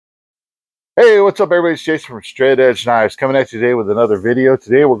Hey, what's up everybody? It's Jason from Straight Edge Knives coming at you today with another video.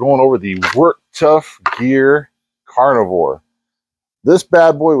 Today we're going over the Worktuffgear Carnivore. This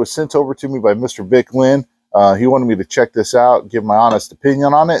bad boy was sent over to me by Mr. Vic Lynn. He wanted me to check this out, give my honest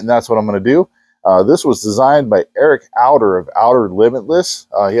opinion on it, and that's what I'm going to do. This was designed by Eric Outer of Outer Limitless.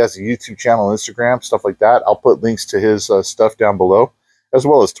 He has a YouTube channel, Instagram, stuff like that. I'll put links to his stuff down below, as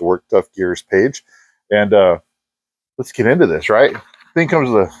well as to Worktuffgear's page. And let's get into this, right? Thing comes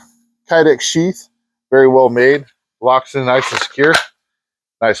with a Kydex sheath, very well made, locks in nice and secure.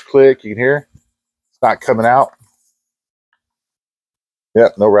 Nice click, you can hear it's not coming out.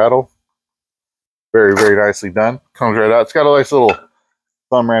 Yep, no rattle. Very, very nicely done. Comes right out. It's got a nice little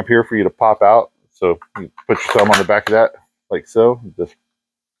thumb ramp here for you to pop out. So you put your thumb on the back of that, like so. Just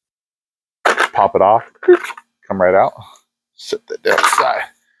pop it off, come right out. Set that down aside.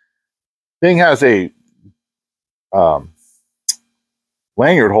 Thing has a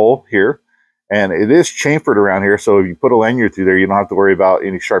lanyard hole here, and it is chamfered around here, so if you put a lanyard through there, you don't have to worry about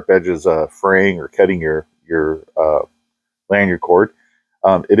any sharp edges fraying or cutting your lanyard cord.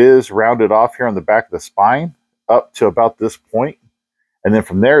 It is rounded off here on the back of the spine up to about this point, and then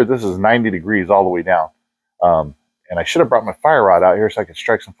from there, this is 90 degrees all the way down. And I should have brought my fire rod out here so I could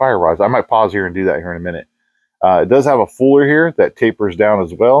strike some fire rods. I might pause here and do that here in a minute. It does have a fuller here that tapers down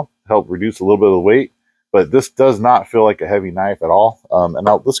as well to help reduce a little bit of the weight. But this does not feel like a heavy knife at all.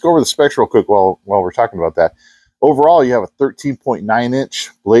 Let's go over the specs real quick while we're talking about that. Overall, you have a 13.9 inch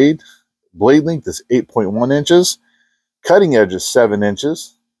blade. Blade length is 8.1 inches. Cutting edge is 7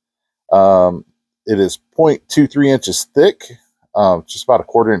 inches. It is 0.23 inches thick, just about a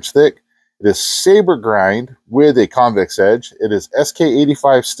 1/4 inch thick. It is saber grind with a convex edge. It is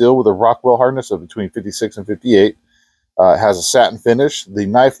SK85 steel with a Rockwell hardness of between 56 and 58. It has a satin finish. The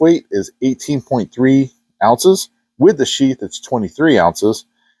knife weight is 18.3 ounces. With the sheath, it's 23 ounces.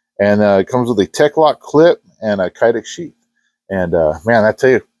 And it comes with a Tech-Lock clip and a Kydex sheath. And man, I tell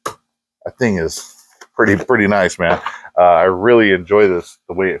you, that thing is pretty nice, man. I really enjoy this,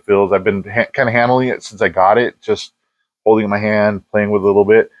 the way it feels. I've been kind of handling it since I got it, just holding it in my hand, playing with it a little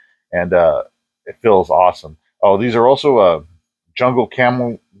bit, and it feels awesome. Oh, these are also jungle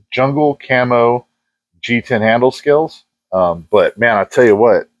camo G10 handle scales. But man, I tell you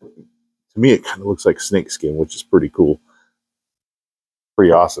what, to me it kind of looks like snake skin, which is pretty cool.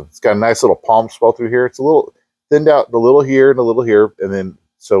 Pretty awesome. It's got a nice little palm swell through here. It's a little thinned out, the little here and a little here, and then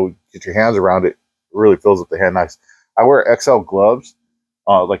so get your hands around it. It really fills up the hand nice. I wear XL gloves,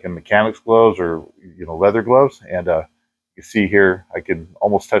 like in mechanics gloves or leather gloves, and you see here I can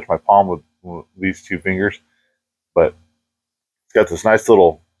almost touch my palm with these two fingers, but it's got this nice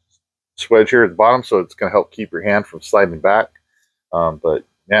little swedge here at the bottom, so it's going to help keep your hand from sliding back. But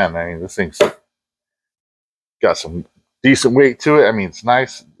man, I mean, this thing's got some decent weight to it. I mean, it's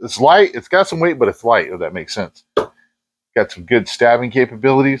nice. It's light. It's got some weight, but it's light, if that makes sense. Got some good stabbing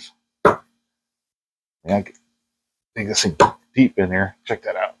capabilities. Yeah, I think this thing deep in there. Check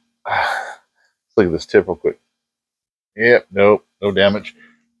that out. Let's look at this tip real quick. Yep, nope, no damage.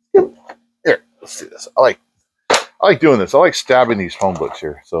 Here, let's see this. I like doing this. I like stabbing these phone books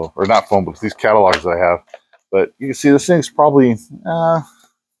here. So, or not phone books, these catalogs that I have. But you can see this thing's probably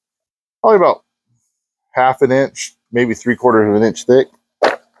about 1/2 inch, maybe 3/4 of an inch thick.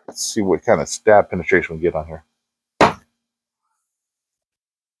 Let's see what kind of stab penetration we get on here.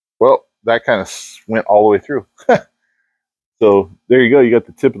 Well, that kind of went all the way through. So there you go. You got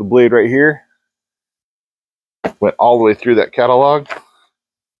the tip of the blade right here. Went all the way through that catalog.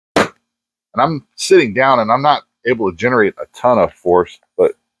 And I'm sitting down and I'm not able to generate a ton of force,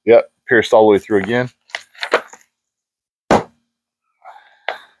 but yep, pierced all the way through again.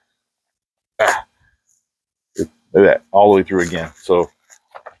 Look at that, all the way through again. So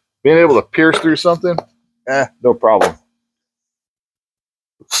being able to pierce through something, no problem.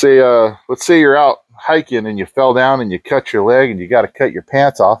 Let's say you're out hiking and you fell down and you cut your leg and you got to cut your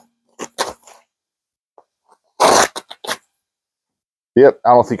pants off. Yep, I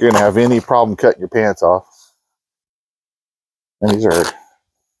don't think you're gonna have any problem cutting your pants off. And these are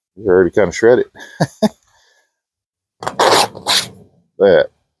already kind of shredded.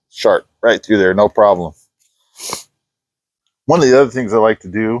 That sharp right through there, no problem. One of the other things I like to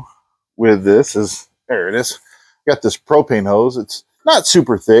do with this is, there it is. Got this propane hose. It's not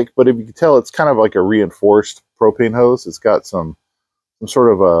super thick, but if you can tell, it's kind of like a reinforced propane hose. It's got some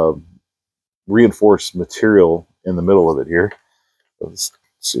sort of a reinforced material in the middle of it here. Let's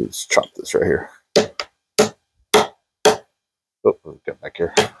see, let's chop this right here. Oh, get back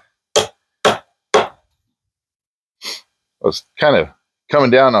here. I was kind of coming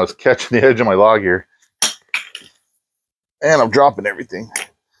down. I was catching the edge of my log here. And I'm dropping everything.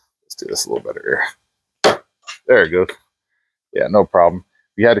 Let's do this a little better here. There it goes. Yeah, no problem.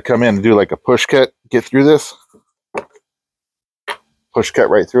 If you had to come in and do like a push cut, get through this. Push cut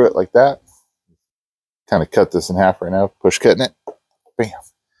right through it like that. Kind of cut this in half right now. Push cutting it. Bam.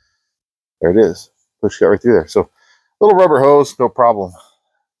 There it is. Push cut right through there. So little rubber hose, no problem.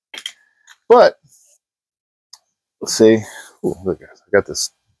 But let's see. Ooh, look, guys, I got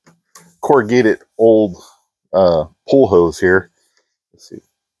this corrugated old pull hose here. Let's see.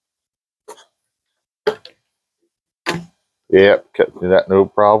 Yep, cut through that, no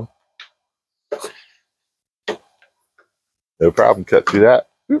problem. No problem, cut through that.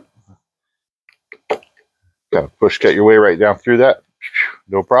 Kind of push cut your way right down through that.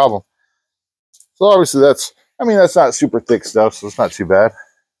 No problem. So obviously that's, I mean, that's not super thick stuff, so it's not too bad.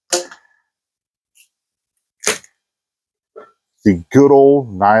 The good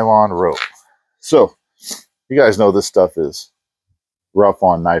old nylon rope. So you guys know this stuff is rough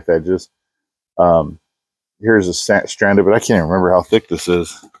on knife edges. Here's a strand of it. I can't even remember how thick this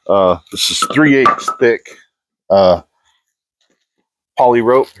is. This is 3/8 thick poly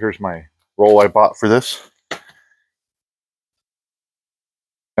rope. Here's my roll I bought for this.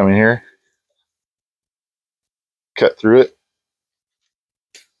 Come in here, cut through it.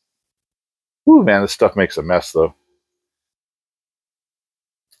 Ooh, man, this stuff makes a mess though.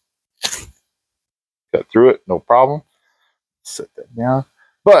 Cut through it, no problem. Set that down.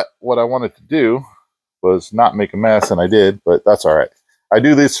 But what I wanted to do was not make a mess, and I did, but that's all right. I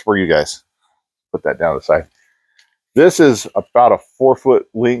do this for you guys. Put that down to the side. This is about a 4-foot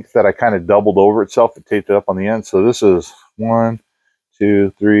length that I kind of doubled over itself and taped it up on the end. So this is 1,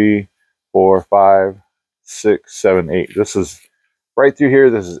 2, 3, 4, 5, 6, 7, 8. This is right through here.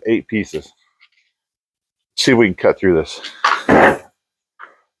 This is 8 pieces. Let's see if we can cut through this. Back.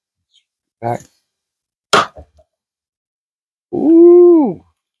 Ooh,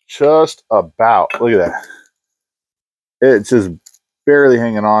 just about. Look at that. It's just barely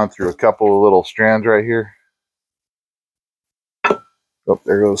hanging on through a couple of little strands right here. Oh,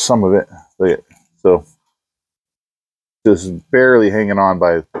 there goes some of it. Look at it. So just barely hanging on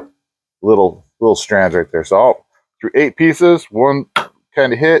by little strands right there. So all through 8 pieces, one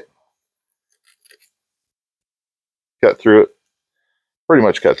kind of hit, cut through it. Pretty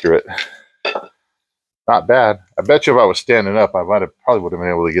much cut through it. Not bad. I bet you if I was standing up, I probably would have been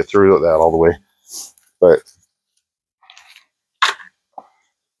able to get through that all the way. But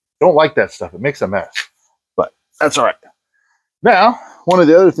don't like that stuff. It makes a mess. But that's all right. Now, one of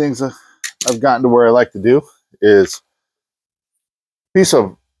the other things I've gotten to where I like to do is a piece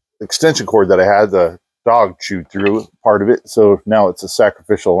of extension cord that I had, the dog chewed through part of it. So now it's a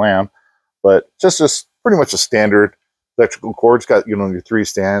sacrificial lamb. But just pretty much a standard electrical cord. It's got, you know, your 3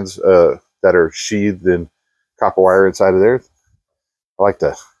 stands that are sheathed in copper wire inside of there. I like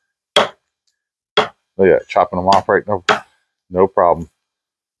to, look at that, chopping them off right now. No problem.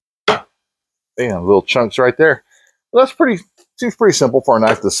 Bam, little chunks right there. Well, that's seems pretty simple for a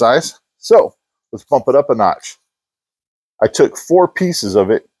knife this size. So let's bump it up a notch. I took 4 pieces of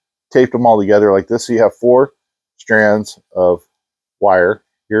it, taped them all together like this. So you have 4 strands of wire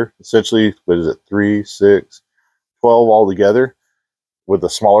here. Essentially, what is it? 3, 6, 12 all together with the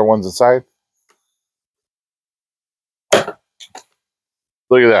smaller ones inside.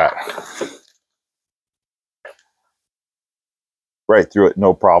 Look at that. Right through it,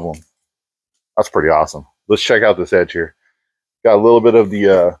 no problem. That's pretty awesome. Let's check out this edge here. Got a little bit of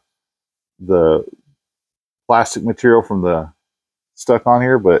the plastic material from the stuck on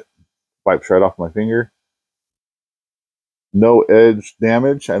here, but wipes right off my finger. No edge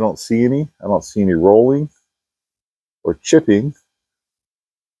damage. I don't see any. I don't see any rolling or chipping.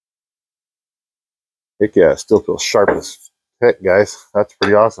 Heck yeah, it still feels sharp as heck, guys. That's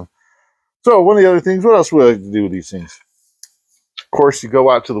pretty awesome. So one of the other things, what else would I like to do with these things? Of course, you go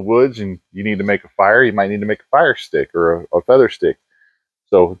out to the woods and you need to make a fire. You might need to make a fire stick or a feather stick.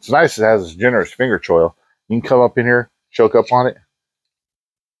 So it's nice it has this generous finger choil. You can come up in here, choke up on it,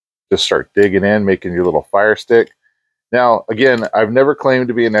 just start digging in, making your little fire stick. Now, again, I've never claimed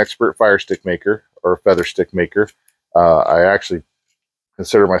to be an expert fire stick maker or a feather stick maker. I actually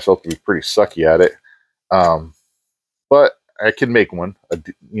consider myself to be pretty sucky at it. But I can make one,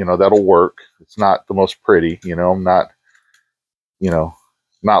 you know, that'll work. It's not the most pretty, you know, I'm not, you know,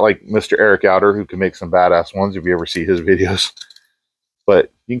 not like Mr. Eric Outer, who can make some badass ones if you ever see his videos.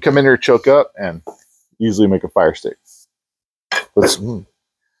 But you can come in here, choke up, and easily make a fire stick. You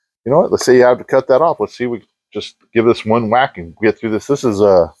know what? Let's say you have to cut that off. Let's see. We just give this one whack and get through this. This is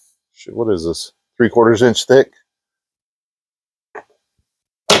what is this? 3/4 inch thick.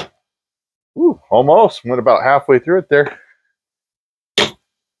 Ooh, almost went about halfway through it there.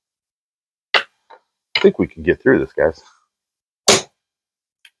 think we can get through this, guys.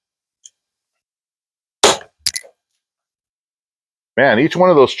 Man, each one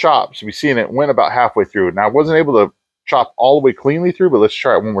of those chops, you've seen it, went about halfway through. Now, I wasn't able to chop all the way cleanly through, but let's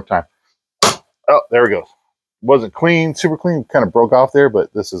try it one more time. Oh, there we go. Wasn't clean, super clean, kind of broke off there,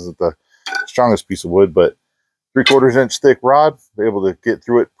 but this isn't the strongest piece of wood, but 3/4 inch thick rod, be able to get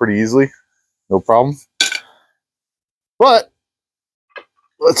through it pretty easily, no problem. But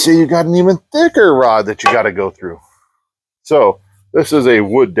let's say you got an even thicker rod that you got to go through. So this is a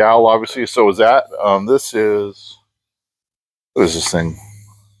wood dowel, obviously, so is that. This is, what is this thing?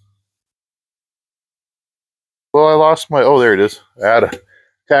 Well, I lost my, oh, there it is. I had a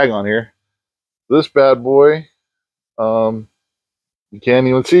tag on here. This bad boy, you can't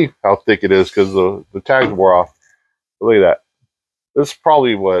even see how thick it is because the tags wore off. Look at that. This is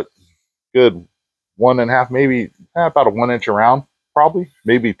probably what, good 1.5, maybe about a 1 inch around, probably,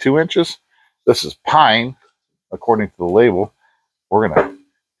 maybe 2 inches. This is pine, according to the label. We're gonna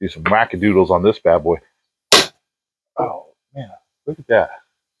do some wackadoodles on this bad boy. Oh man, look at that.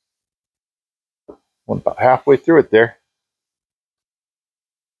 Went about halfway through it there.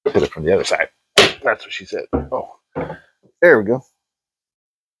 Hit it from the other side. That's what she said. Oh, there we go.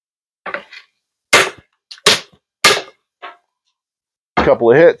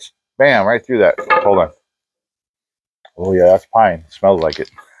 Couple of hits, bam, right through that. Hold on. Oh yeah, that's pine. It smells like it.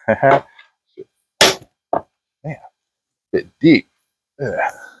 Man, bit deep.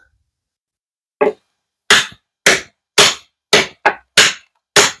 Yeah.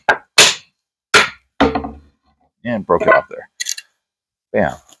 And broke it off there.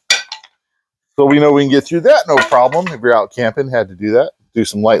 Bam. So we know we can get through that, no problem. If you're out camping, had to do that. Do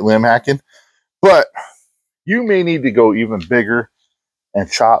some light limb hacking. But you may need to go even bigger and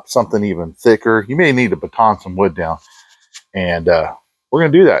chop something even thicker. You may need to baton some wood down. And we're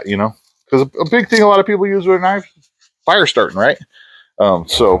going to do that, you know. Because a big thing a lot of people use with a knife, fire starting, right?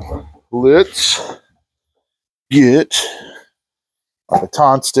 So let's get our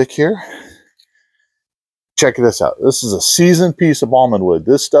baton stick here. Check this out. This is a seasoned piece of almond wood.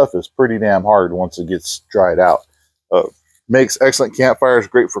 This stuff is pretty damn hard once it gets dried out. Makes excellent campfires,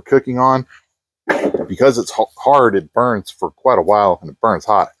 great for cooking on. Because it's hard, it burns for quite a while, and it burns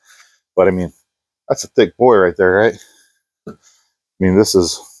hot. But, I mean, that's a thick boy right there, right? I mean, this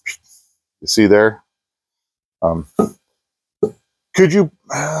is, you see there? Could you,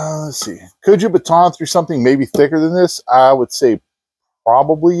 let's see, could you baton through something maybe thicker than this? I would say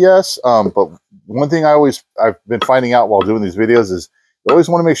probably yes. But one thing I've been finding out while doing these videos is you always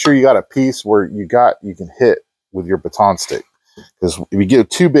want to make sure you got a piece where you can hit with your baton stick. Because if you get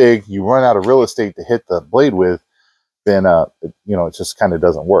too big, you run out of real estate to hit the blade with, then you know, it just kind of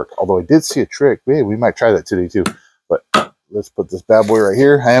doesn't work. Although I did see a trick. Hey, we might try that today too. But let's put this bad boy right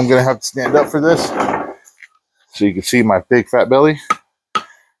here. I am going to have to stand up for this so you can see my big fat belly.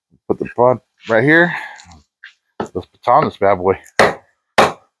 Put the bud right here. Let's baton this bad boy.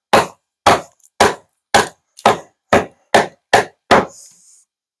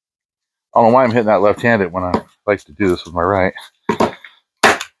 I don't know why I'm hitting that left-handed when I like to do this with my right.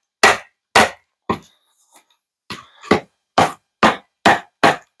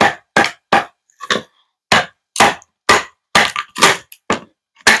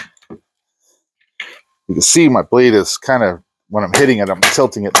 You can see my blade is kind of, when I'm hitting it, I'm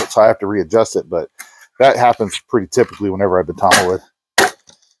tilting it, so I have to readjust it, but that happens pretty typically whenever I baton wood.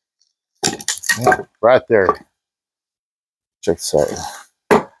 Yeah, right there. Check this out.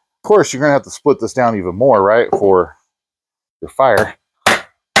 Of course, you're going to have to split this down even more, right, for your fire.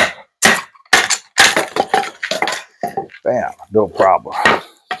 Bam, no problem. Let's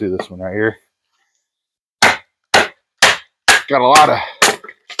do this one right here. Got a lot of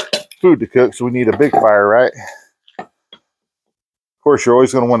food to cook, so we need a big fire, right? Of course, you're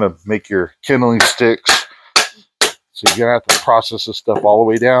always going to want to make your kindling sticks, so you're going to have to process this stuff all the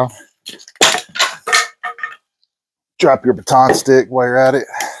way down. Drop your baton stick while you're at it.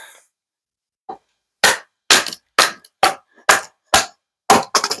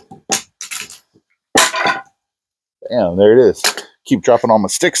 Bam, there it is. Keep dropping all my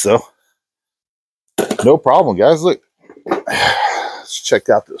sticks though. No problem, guys. Look, let's check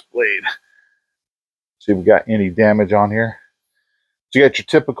out this blade. See if we got any damage on here. So you got your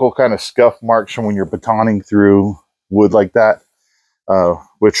typical kind of scuff marks from when you're batoning through wood like that,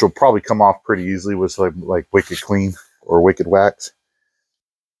 which will probably come off pretty easily with like Wicked Clean or Wicked Wax.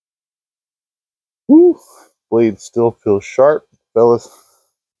 Woo! Blade still feels sharp, fellas.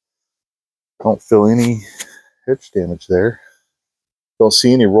 Don't feel any hitch damage there. Don't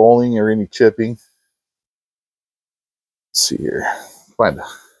see any rolling or any chipping. Let's see here. Find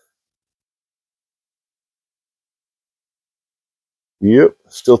Yep,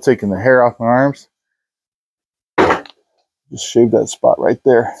 still taking the hair off my arms. Just shave that spot right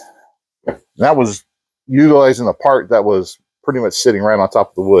there. And that was utilizing the part that was pretty much sitting right on top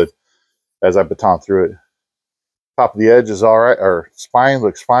of the wood as I baton through it. Top of the edge is all right, or spine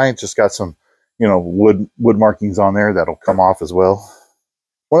looks fine. Just got some, you know, wood markings on there that'll come off as well.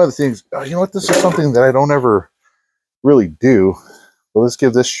 One of the things, you know what, this is something that I don't ever really do, but let's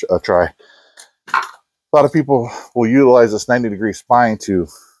give this a try. A lot of people will utilize this 90-degree spine to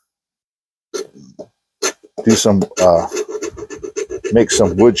do some, make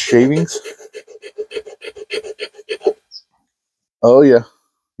some wood shavings. Oh yeah,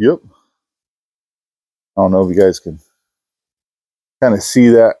 yep. I don't know if you guys can kind of see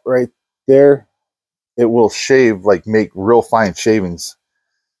that right there. It will shave, like make real fine shavings.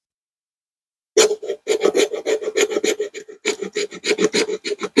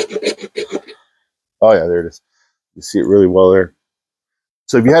 Oh yeah, there it is. You see it really well there.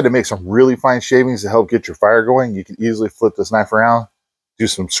 So if you had to make some really fine shavings to help get your fire going, you can easily flip this knife around, do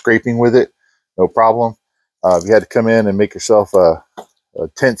some scraping with it, no problem. If you had to come in and make yourself a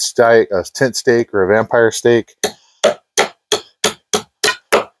tent steak or a vampire steak, kind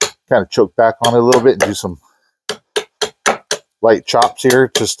of choke back on it a little bit and do some light chops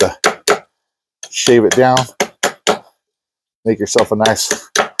here just to shave it down. Make yourself a nice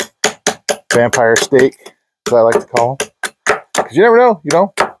vampire steak, as I like to call them. Because you never know, you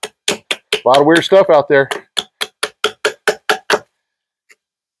know, a lot of weird stuff out there.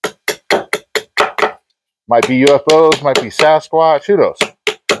 Might be UFOs, might be Sasquatch, who knows?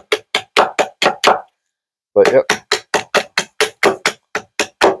 But yep.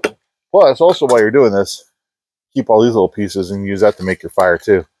 Plus, also while you're doing this, keep all these little pieces and use that to make your fire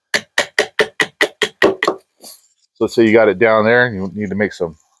too. So let's say you got it down there and you need to make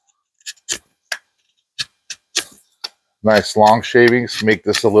some nice long shavings. Make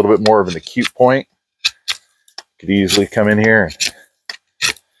this a little bit more of an acute point. You could easily come in here and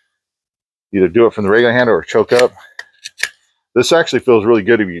either do it from the regular hand or choke up. This actually feels really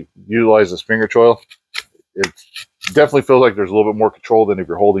good if you utilize this finger choil. It definitely feels like there's a little bit more control than if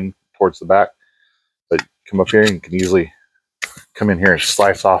you're holding towards the back. But come up here and you can easily come in here and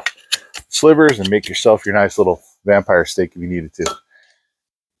slice off slivers and make yourself your nice little vampire steak if you needed to.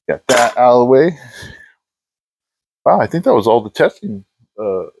 Got that out of the way. Wow, I think that was all the testing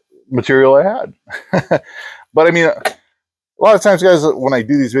material I had. But I mean, a lot of times, guys, when I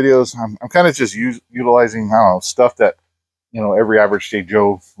do these videos, I'm kind of just utilizing, I don't know, stuff that, you know, every average day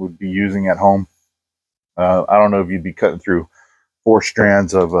Joe would be using at home. I don't know if you'd be cutting through 4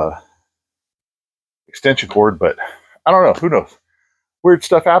 strands of extension cord, but I don't know. Who knows? Weird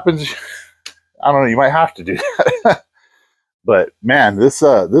stuff happens. I don't know. You might have to do that. But man, this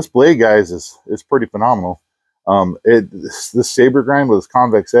blade, guys, is pretty phenomenal. This saber grind with its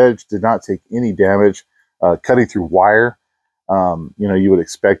convex edge did not take any damage. Cutting through wire, you know, you would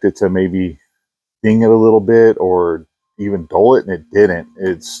expect it to maybe ding it a little bit or even dull it, and it didn't.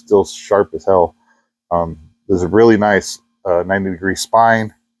 It's still sharp as hell. There's a really nice 90-degree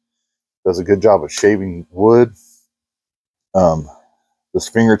spine. Does a good job of shaving wood. This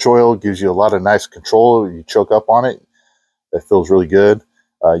finger choil gives you a lot of nice control. You choke up on it. That feels really good.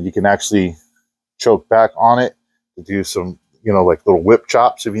 You can actually choke back on it to do some, you know, like little whip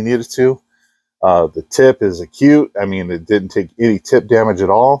chops if you needed to. The tip is acute. I mean, it didn't take any tip damage at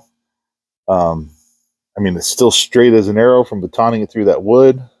all. I mean, it's still straight as an arrow from batoning it through that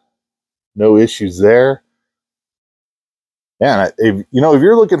wood. No issues there. Man, if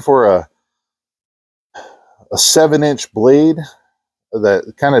you're looking for a 7-inch blade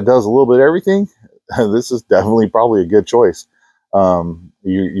that kind of does a little bit of everything, this is definitely probably a good choice.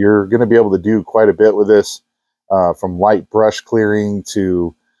 You're going to be able to do quite a bit with this, from light brush clearing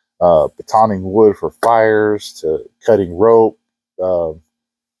to batoning wood for fires to cutting rope.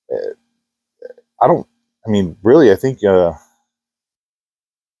 Really, I think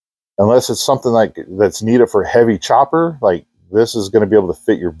unless it's something like that's needed for heavy chopper, like this is going to be able to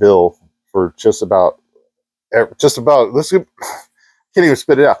fit your bill for just about. Let's can't even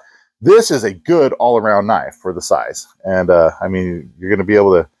spit it out. This is a good all-around knife for the size, and I mean, you're going to be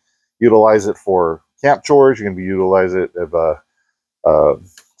able to utilize it for camp chores. You're going to be utilize it if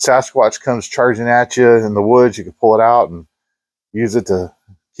Sasquatch comes charging at you in the woods. You can pull it out and use it to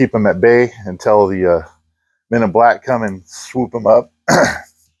keep them at bay until the men in black come and swoop them up.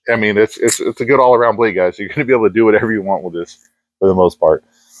 I mean, it's a good all-around blade, guys. So you're going to be able to do whatever you want with this for the most part.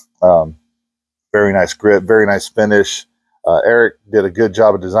 Very nice grip, very nice finish. Eric did a good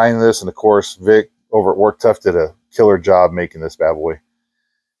job of designing this, and of course, Vic over at Worktuff did a killer job making this bad boy.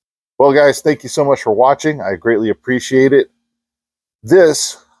 Well, guys, thank you so much for watching. I greatly appreciate it.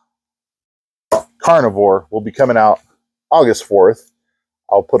 This Carnivore will be coming out August 4th.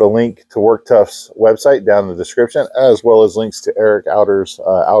 I'll put a link to Worktuff's website down in the description, as well as links to Eric Outer's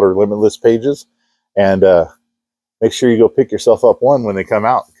Outer Limitless pages. And make sure you go pick yourself up one when they come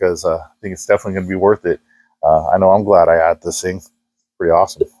out, because I think it's definitely going to be worth it. I know I'm glad I got this thing. Pretty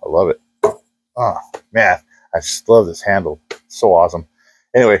awesome. I love it. Oh, man. I just love this handle. It's so awesome.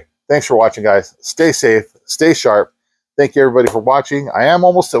 Anyway, thanks for watching, guys. Stay safe. Stay sharp. Thank you, everybody, for watching. I am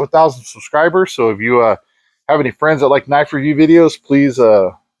almost at 1,000 subscribers, so if you have any friends that like knife review videos, please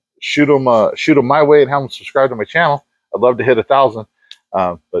shoot them my way and have them subscribe to my channel. I'd love to hit 1,000.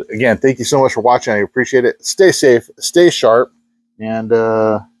 But again, thank you so much for watching. I appreciate it. Stay safe, stay sharp, and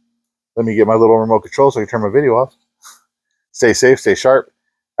let me get my little remote control so I can turn my video off. Stay safe, stay sharp.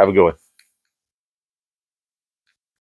 Have a good one.